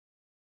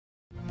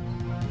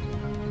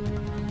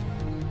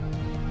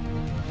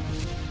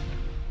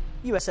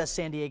USS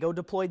San Diego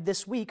deployed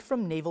this week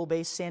from Naval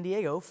Base San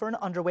Diego for an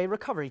underway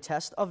recovery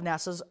test of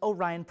NASA's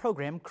Orion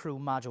program crew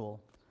module.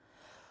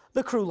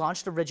 The crew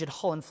launched a rigid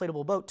hull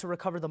inflatable boat to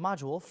recover the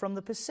module from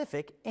the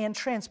Pacific and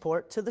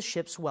transport to the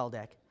ship's well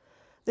deck.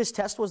 This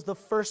test was the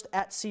first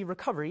at-sea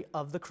recovery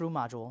of the crew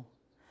module.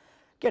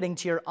 Getting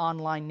to your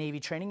online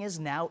Navy training is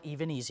now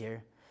even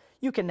easier.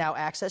 You can now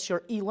access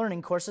your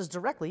e-learning courses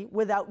directly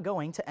without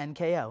going to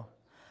NKO.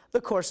 The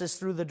courses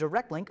through the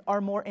direct link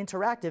are more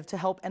interactive to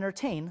help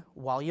entertain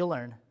while you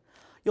learn.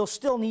 You'll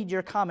still need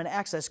your Common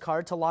Access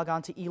card to log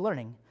on to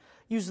e-learning.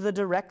 Use the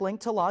direct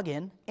link to log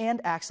in and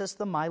access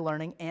the My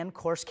Learning and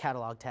Course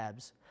Catalog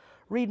tabs.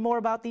 Read more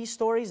about these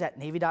stories at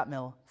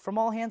Navy.mil. From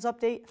All Hands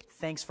Update,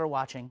 thanks for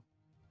watching.